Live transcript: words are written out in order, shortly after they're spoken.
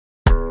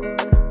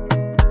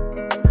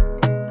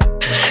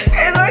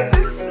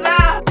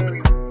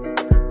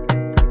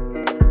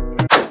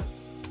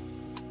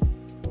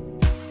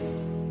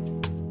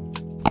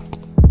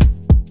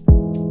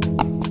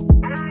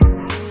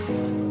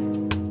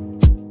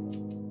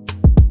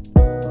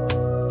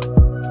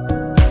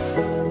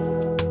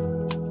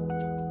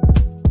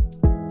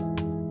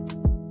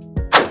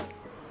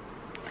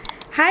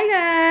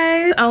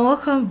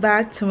welcome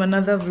back to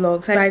another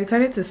vlog. So I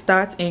decided to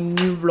start a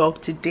new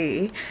vlog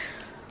today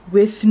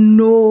with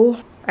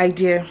no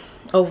idea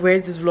of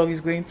where this vlog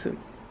is going to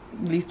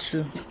lead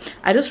to.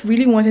 I just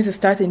really wanted to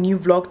start a new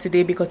vlog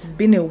today because it's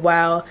been a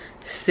while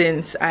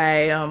since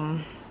I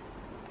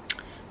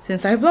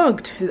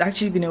vlogged. It's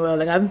actually been a while.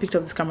 Like, I haven't picked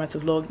up this camera to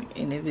vlog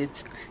in a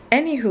bit.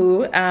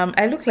 Anywho,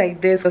 I look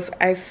like this because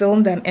I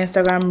filmed an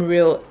Instagram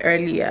reel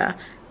earlier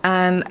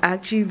and I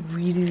actually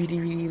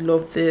really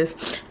love this.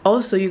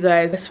 Also, you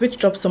guys, I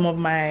switched up some of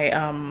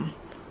my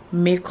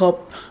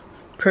makeup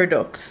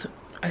products.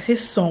 I say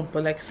some,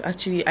 but like,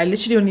 actually I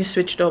literally only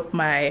switched up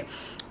my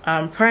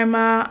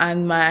primer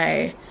and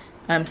my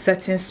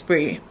setting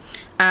spray.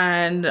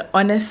 And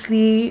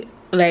honestly,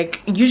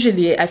 like,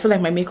 usually I feel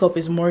like my makeup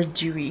is more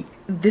dewy.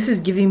 This is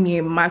giving me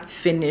a matte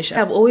finish.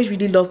 I've always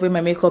really loved when my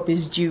makeup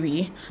is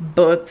dewy,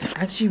 but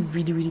I actually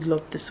really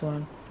love this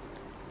one.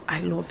 I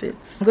love it.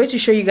 I'm going to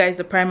show you guys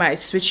the primer I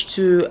switched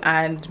to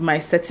and my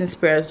setting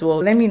spray as well.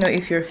 Let me know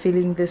if you're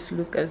feeling this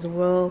look as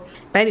well.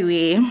 By the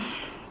way,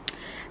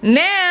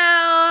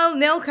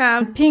 nail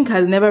cam. Pink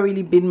has never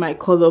really been my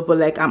color, but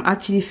like, I'm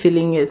actually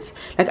feeling it.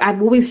 Like, I've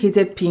always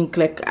hated pink.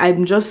 Like, I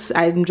just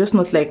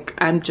don't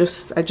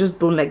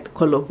like the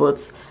color,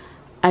 but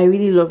I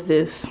really love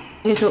this.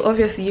 Okay, so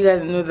obviously you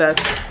guys know that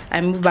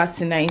I moved back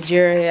to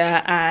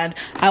Nigeria and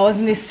I was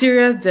in a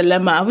serious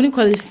dilemma. I wouldn't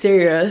call it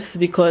serious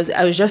because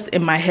I was just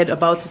in my head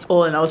about it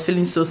all and I was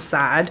feeling so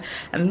sad.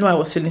 And I know I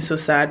was feeling so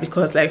sad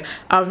because like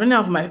I was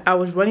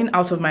running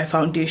out of my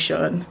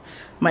foundation,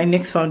 my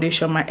NYX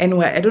foundation, my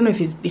NY. I don't know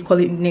if they call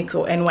it NYX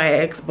or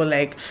NYX, but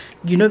like,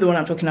 you know the one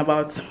I'm talking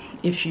about.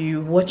 If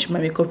you watch my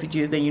makeup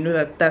videos, then you know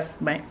that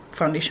that's my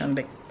foundation.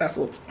 Like, that's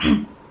what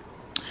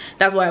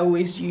that's what I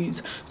always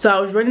use. So I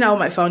was running out of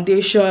my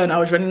foundation, I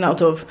was running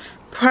out of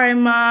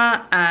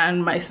primer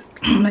and my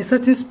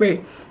setting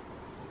spray.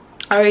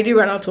 I already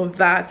ran out of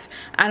that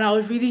and I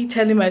was really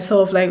telling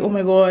myself like, oh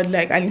my god,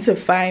 like I need to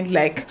find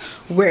like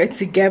where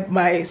to get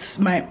my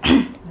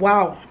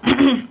wow.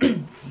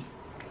 I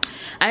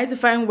need to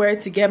find where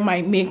to get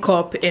my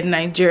makeup in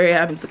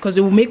Nigeria because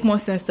it will make more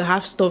sense to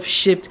have stuff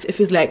shipped if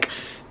it's like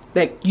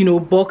you know,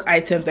 bulk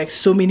items, like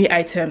so many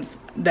items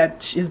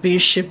that is being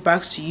shipped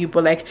back to you.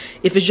 But like,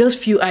 if it's just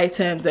few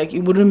items, like,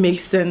 it wouldn't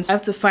make sense. I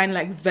have to find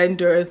like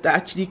vendors that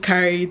actually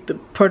carry the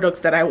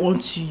products that I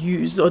want to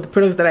use or the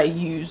products that I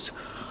use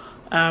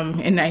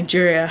in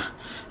Nigeria.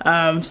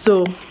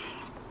 So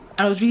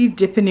I was really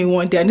dipping in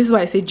one day, and this is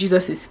why I say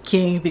Jesus is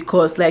king,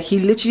 because like he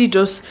literally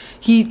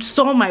he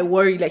saw my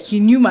worry, like he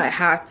knew my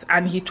heart,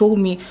 and he told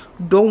me,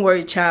 don't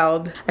worry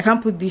child, I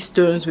can't put these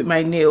stones with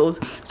my nails.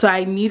 So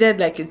I needed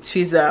like a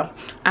tweezer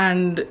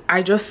and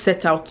I just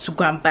set out to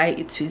go and buy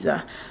a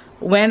tweezer.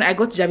 When I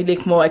got to Jabi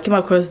Lake Mall, I came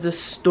across this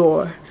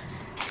store.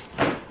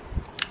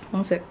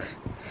 One sec. It's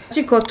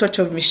actually called Touch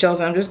of Michelle's,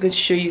 and I'm just going to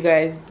show you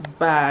guys the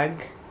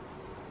bag.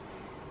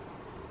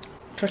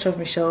 Touch of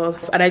Michelle's.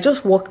 And I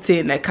just walked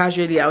in like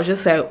casually. I was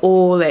just like,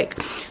 oh, like,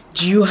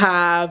 do you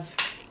have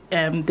the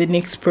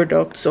NYX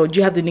products, or do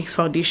you have the NYX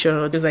foundation?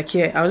 Or just like,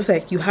 yeah. I was just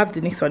like, you have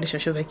the NYX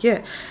foundation? She was like,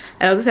 yeah.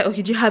 And I was just like,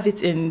 okay, do you have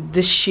it in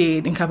this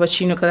shade, in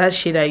cappuccino, because that's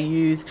the shade I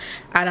use?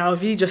 And I was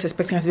really just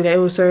expecting her to be like,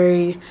 oh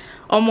sorry,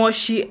 almost.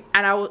 She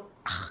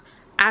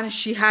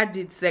had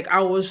it. Like, I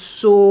was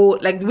so,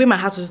 like, the way my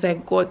heart was just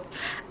like, god,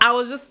 I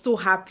was just so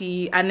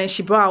happy. And then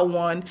she brought out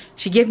one,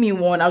 she gave me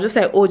one. I was just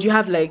like, oh, do you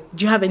have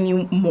any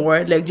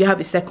more? Like, do you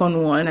have a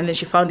second one? And then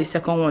she found the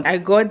second one. I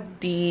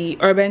got the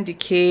Urban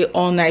Decay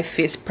All Night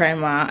Face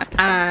Primer,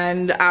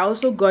 and I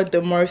also got the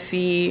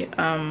Morphe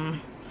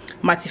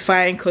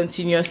Mattifying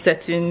Continuous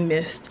Setting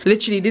Mist.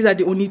 Literally, these are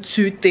the only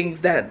two things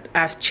that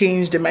I've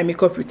changed in my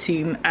makeup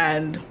routine,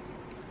 and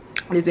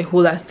there's a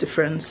whole lot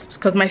difference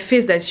because my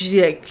face that's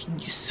usually like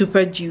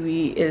super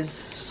dewy is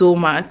so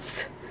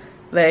matte.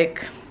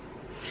 Like,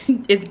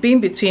 it's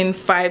been between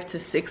 5 to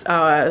 6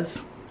 hours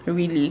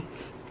really,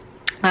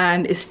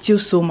 and it's still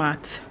so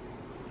matte.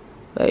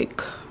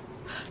 Like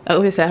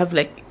obviously I have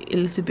like a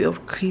little bit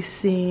of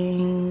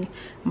creasing,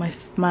 my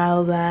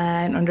smile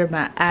line under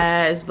my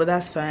eyes, but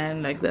that's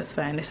fine. Like, that's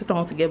fine. Except I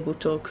want to get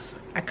Botox.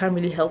 I can't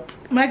really help.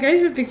 My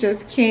graduation picture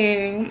is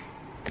king.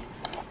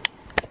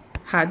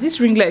 This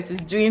ring light is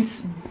doing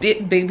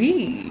bit,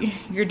 baby.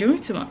 You're doing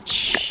too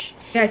much.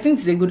 Yeah, I think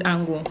it's a good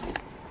angle.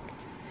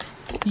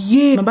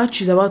 Yeah, my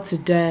battery's about to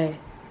die.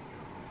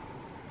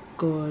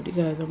 God, you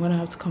guys, I'm gonna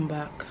have to come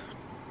back.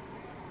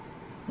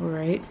 All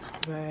right,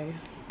 bye.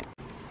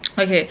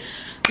 Okay,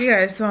 you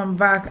guys, so I'm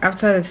back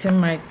after letting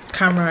my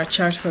camera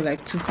charge for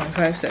like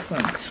 2.5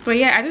 seconds. But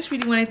yeah, I just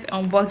really wanted to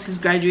unbox these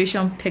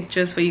graduation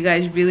pictures for you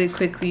guys really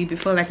quickly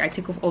before like I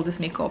take off all this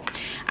makeup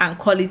and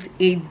call it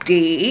a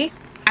day.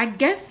 I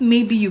guess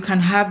maybe you can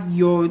have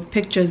your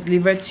pictures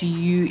delivered to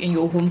you in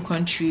your home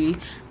country,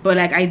 but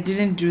like I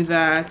didn't do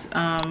that.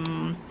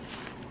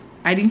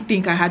 I didn't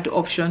think I had the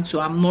option, so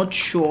I'm not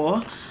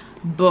sure.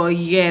 But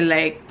yeah,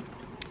 like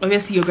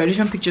obviously your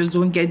graduation pictures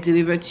don't get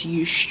delivered to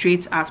you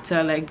straight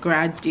after like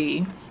grad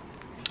day,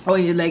 or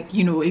like,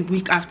 you know, a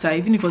week after.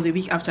 Even if it was a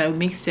week after, it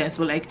makes sense,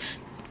 but like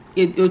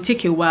it'll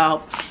take a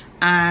while.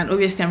 and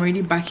obviously I'm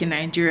already back in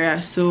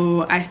Nigeria,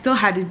 so I still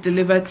had it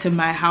delivered to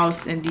my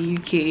house in the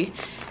UK,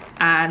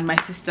 and my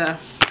sister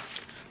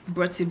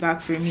brought it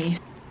back for me.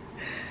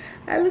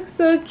 I look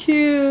so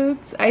cute,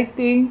 I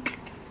think.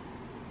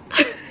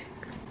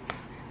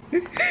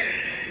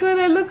 God,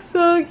 I look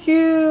so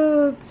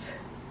cute.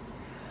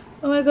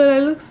 Oh my god, I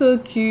look so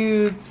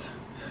cute.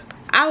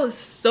 I was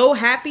so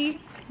happy.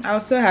 I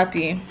was so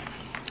happy,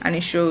 and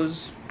it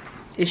shows.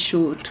 It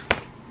showed.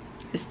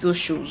 It still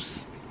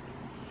shows.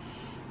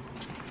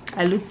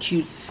 I look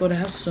cute. God, I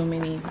have so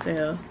many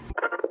there.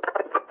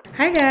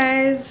 Hi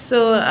guys,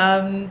 so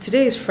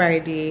today is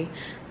Friday,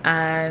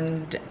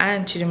 and I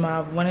and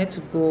Chidima wanted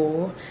to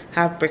go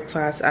have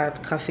breakfast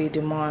at Cafe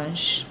de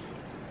Manche.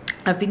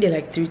 I've been there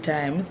like 3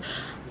 times,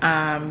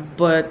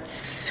 but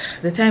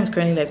the time is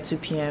currently like 2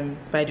 p.m.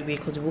 by the way,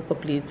 because we woke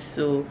up late,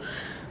 so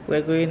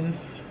we're going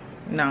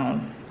now.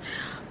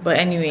 But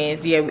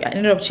anyways, yeah, we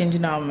ended up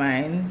changing our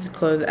minds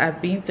because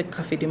I've been to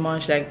Cafe de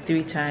Manche like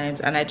 3 times,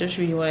 and I just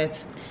really wanted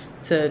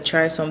to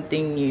try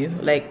something new.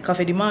 Like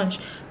Cafe de Manche,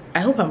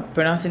 I hope I'm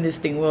pronouncing this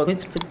thing well. I'm going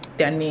to put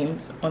their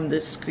names on the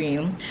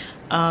screen.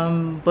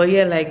 But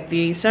yeah, like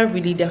they serve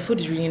really, their food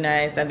is really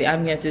nice, and the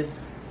ambience is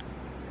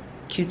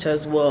cute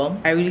as well.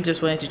 I really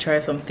just wanted to try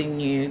something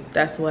new.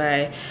 That's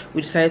why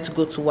we decided to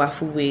go to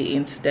Waffle Way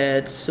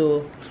instead.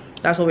 So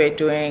that's what we're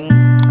doing.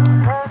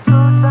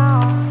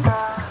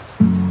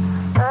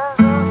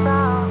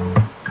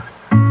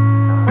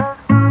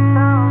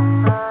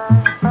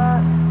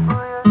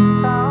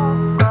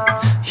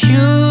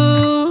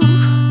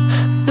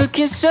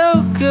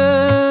 So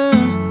good,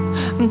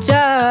 I'm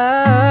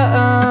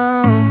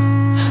down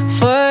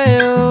for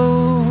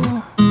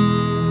you.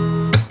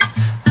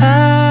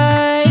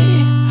 I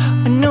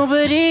want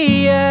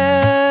nobody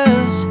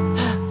else,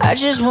 I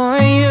just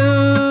want you.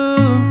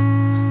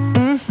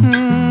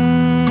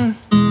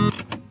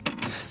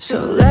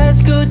 So let's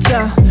go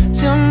down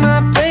to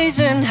my place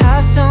and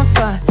have some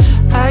fun.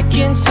 I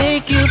can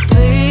take you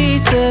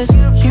places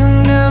you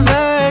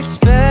never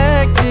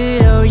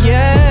expected. Oh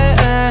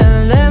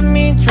yeah, let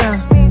me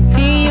drown.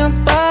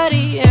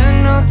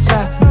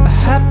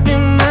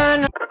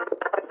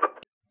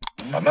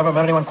 I've never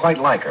met anyone quite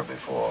like her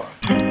before.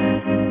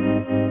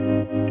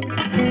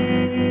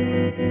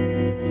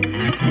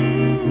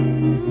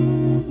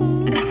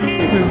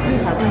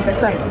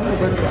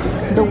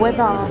 The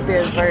weather out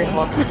there is very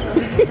hot.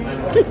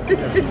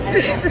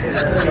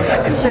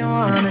 I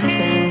wanna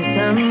spend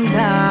some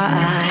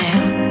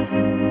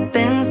time.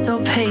 Been so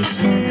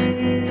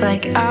patient,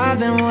 like I've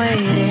been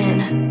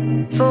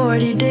waiting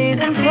 40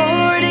 days and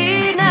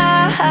 40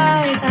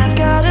 nights. I've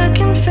got a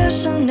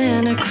confession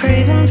and a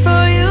craving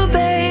for you,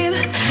 babe.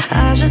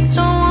 I just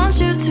don't want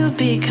you to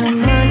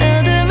become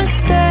another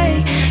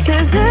mistake.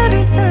 Cause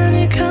every time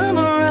you come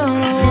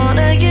around, I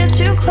wanna get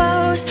you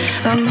close.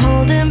 I'm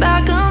holding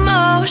back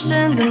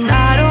emotions and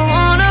I don't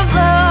wanna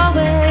blow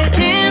it.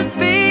 Can't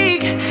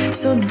speak,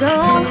 so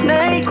don't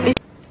make me.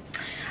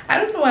 I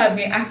don't know why I've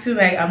been acting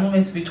like I'm not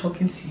meant to be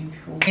talking to you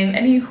people. And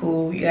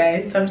anywho, you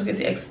guys, so I'm just going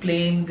to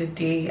explain the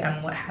day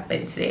and what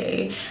happened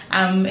today.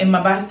 I'm in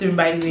my bathroom,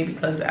 by the way,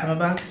 because I'm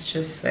about to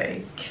just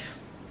like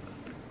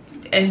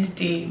end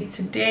the day.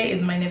 Today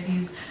is my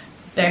nephew's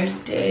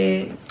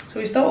birthday, so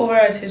we stopped over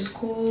at his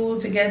school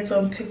to get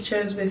some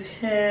pictures with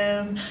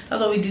him.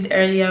 That's what we did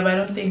earlier, but I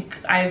don't think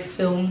I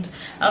filmed.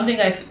 I don't think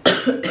I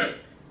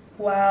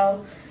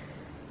wow.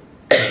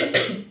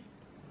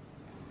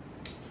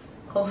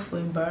 Cough will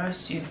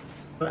embarrass you.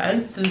 I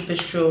went to the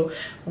bistro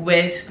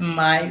with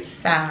my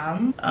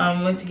fam.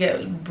 We went to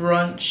get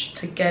brunch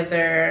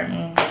together.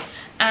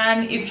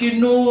 And if you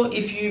know,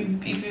 if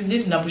you've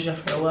lived in Abuja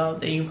for a while,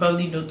 then you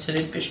probably know to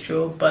the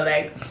bistro. But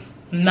like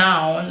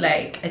now,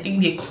 like I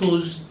think they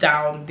closed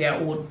down their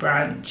old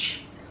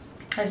branch.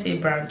 I say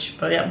branch,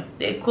 but yeah,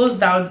 they closed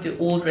down the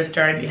old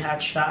restaurant they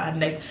had, and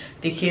like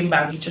they came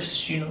back.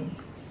 Just, you know,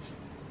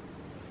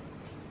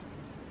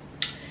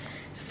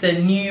 it's a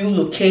new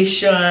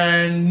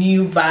location,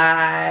 new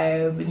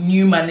vibe,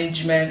 new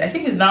management. I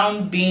think it's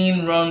now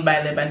being run by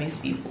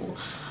Lebanese people.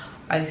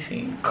 I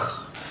think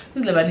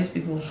these Lebanese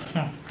people.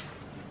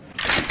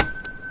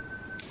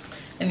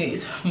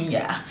 Anyways,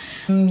 yeah,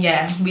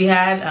 we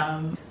had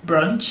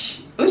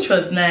brunch, which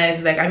was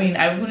nice. Like, I mean,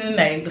 I wouldn't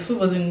like, the food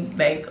wasn't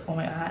like, oh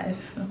my god,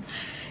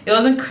 it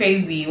wasn't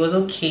crazy. It was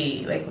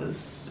okay. Like,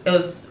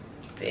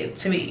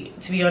 to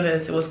be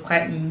honest, it was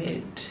quite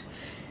mid.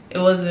 It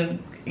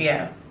wasn't,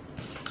 yeah,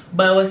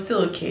 but it was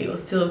still okay. It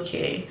was still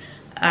okay.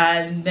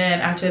 And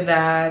then after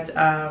that,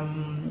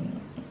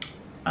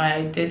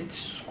 I did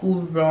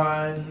school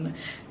run,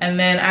 and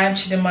then I and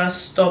Chidima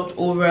stopped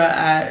over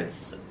at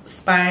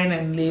Spine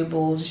and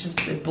Labels, which is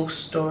a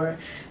bookstore,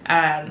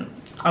 and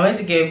I went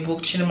to get a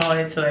book. Chidima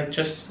wanted to like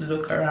just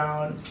look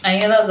around,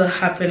 and yeah, that was what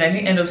happened. I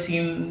didn't end up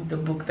seeing the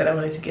book that I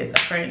wanted to get.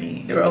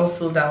 Apparently they were all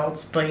sold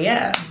out, but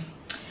yeah,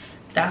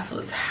 that's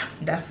what's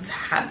happening. That's what's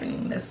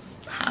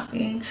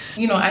happening.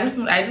 You know,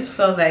 I just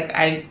felt like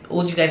I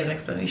owed you guys an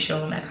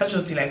explanation. I can't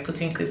just be like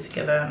putting clips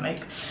together and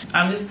like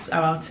I'm just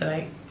about to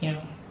like, you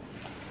know,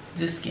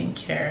 do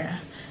skincare.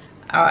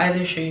 I'll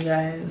either show you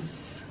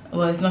guys,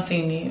 well, it's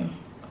nothing new,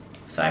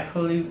 so I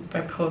probably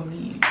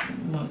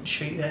won't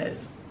show you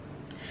guys.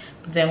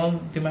 But then what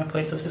would be my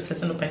point of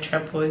setting up my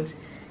tripod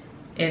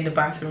in the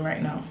bathroom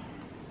right now?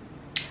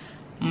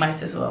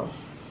 Might as well.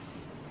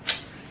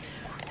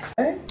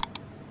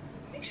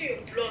 Make sure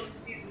your blood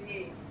sees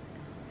me.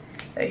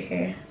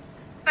 Okay.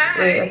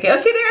 Wait, okay,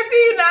 there, I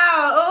see you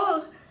now.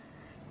 Oh,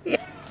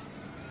 yeah.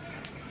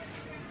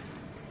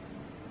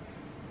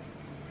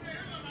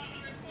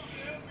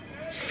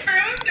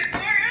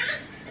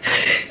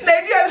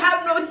 Nigerians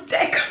have no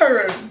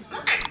decorum.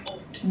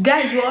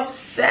 Guys, you're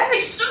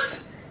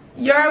obsessed.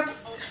 You're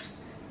obsessed.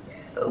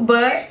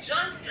 But It's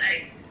just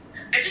like,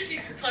 I just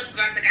need to touch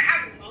grass. Like, I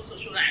have no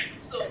social life.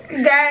 So,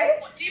 guys,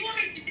 what do you want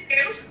me to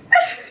do?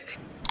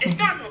 It's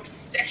not an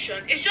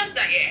obsession. It's just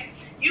that, yeah,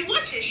 you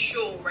watch a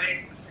show,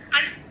 right?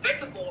 And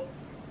first of all,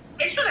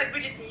 a show like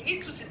Bridgerton, you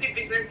need 2 to 3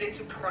 business days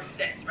to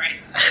process, right?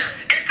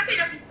 And after you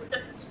have to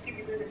process it 2 to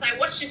 3 business days, I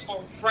watched it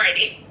on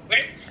Friday,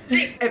 right?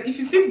 if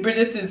you see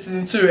Bridgerton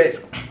season 2, right,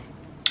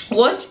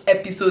 watch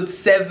episode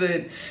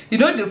 7. You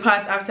know the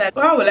part after.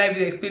 How will I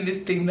even explain this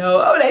thing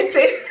now? How will I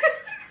say?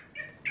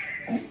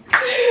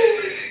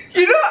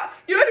 you know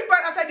the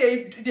part after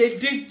they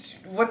did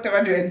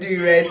whatever they were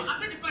doing, right?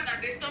 After the part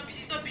that she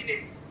stopped being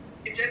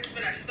a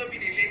gentleman and she stopped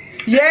being a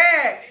lady.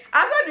 Yeah,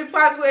 after the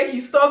part where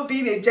he stopped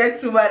being a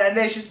gentleman and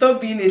then she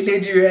stopped being a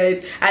lady,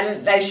 right?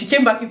 And like she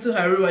came back into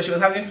her room and she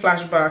was having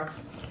flashbacks.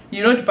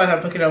 You know the part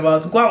I'm talking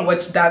about. Go and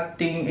watch that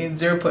thing in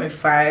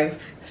 0.5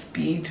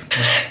 speed.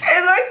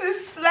 It's going to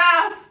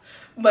slap.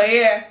 But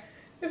yeah,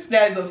 if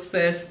that is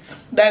obsessed,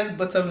 that's the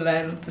bottom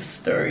line of the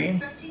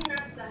story.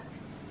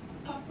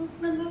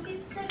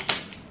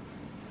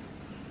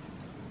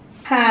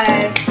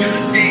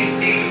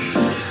 Hi.